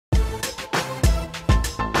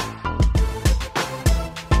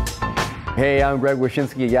Hey, I'm Greg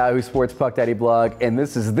Wyshynski at Yahoo Sports Puck Daddy blog, and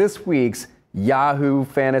this is this week's Yahoo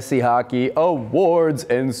Fantasy Hockey Awards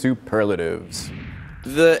and Superlatives.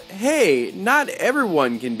 The "Hey, not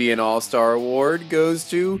everyone can be an All-Star" award goes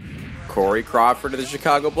to Corey Crawford of the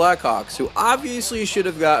Chicago Blackhawks, who obviously should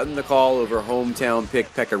have gotten the call over hometown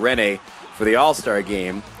pick Pekka Rinne for the All-Star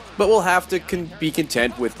game, but will have to be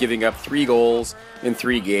content with giving up 3 goals in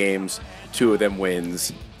 3 games, 2 of them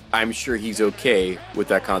wins. I'm sure he's okay with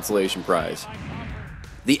that consolation prize.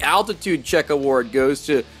 The Altitude Check Award goes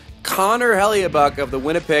to Connor Hellebuyck of the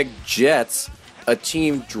Winnipeg Jets, a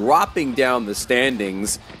team dropping down the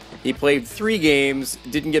standings. He played 3 games,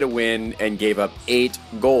 didn't get a win, and gave up 8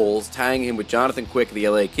 goals, tying him with Jonathan Quick of the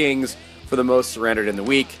LA Kings for the most surrendered in the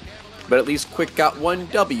week. But at least Quick got 1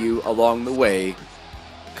 W along the way.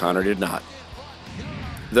 Connor did not.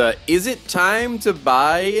 The Is It Time to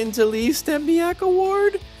Buy Into Lee Stempniak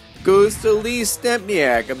Award goes to Lee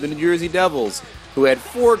Stempniak of the New Jersey Devils, who had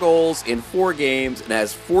 4 goals in 4 games and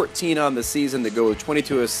has 14 on the season to go with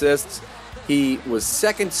 22 assists. He was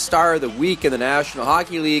second star of the week in the National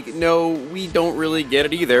Hockey League. No, we don't really get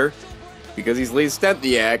it either, because he's Lee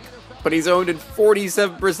Stempniak, but he's owned in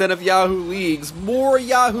 47% of Yahoo leagues. More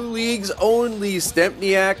Yahoo leagues own Lee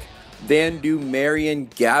Stempniak than do Marian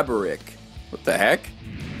Gaborik. What the heck?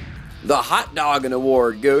 The Hot Doggin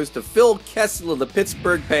Award goes to Phil Kessel of the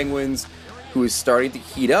Pittsburgh Penguins, who is starting to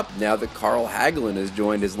heat up now that Carl Hagelin has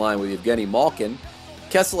joined his line with Evgeny Malkin.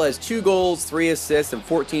 Kessel has 2 goals, 3 assists, and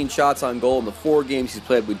 14 shots on goal in the 4 games he's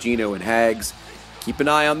played with Gino and Hags. Keep an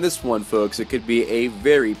eye on this one, folks. It could be a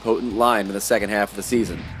very potent line in the second half of the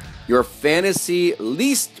season. Your fantasy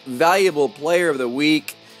least valuable player of the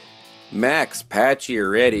week, Max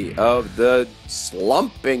Pacioretty of the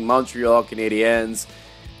slumping Montreal Canadiens.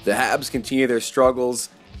 The Habs continue their struggles.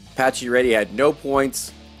 Pacioretty had no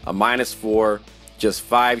points, a -4, just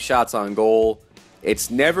 5 shots on goal. It's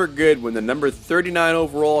never good when the number 39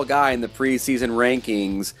 overall guy in the preseason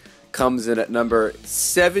rankings comes in at number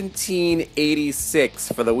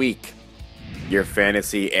 1786 for the week. Your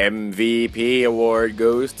fantasy MVP award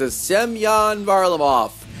goes to Semyon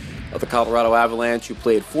Varlamov of the Colorado Avalanche, who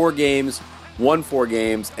played 4 games, won 4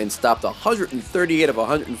 games, and stopped 138 of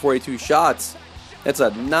 142 shots. That's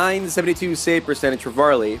a .972 save percentage for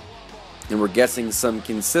Varley, and we're guessing some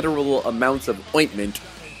considerable amounts of ointment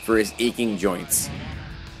for his aching joints.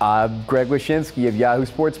 I'm Greg Wyshynski of Yahoo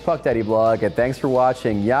Sports Puck Daddy blog, and thanks for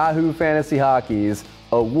watching Yahoo Fantasy Hockey's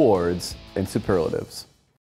Awards and Superlatives.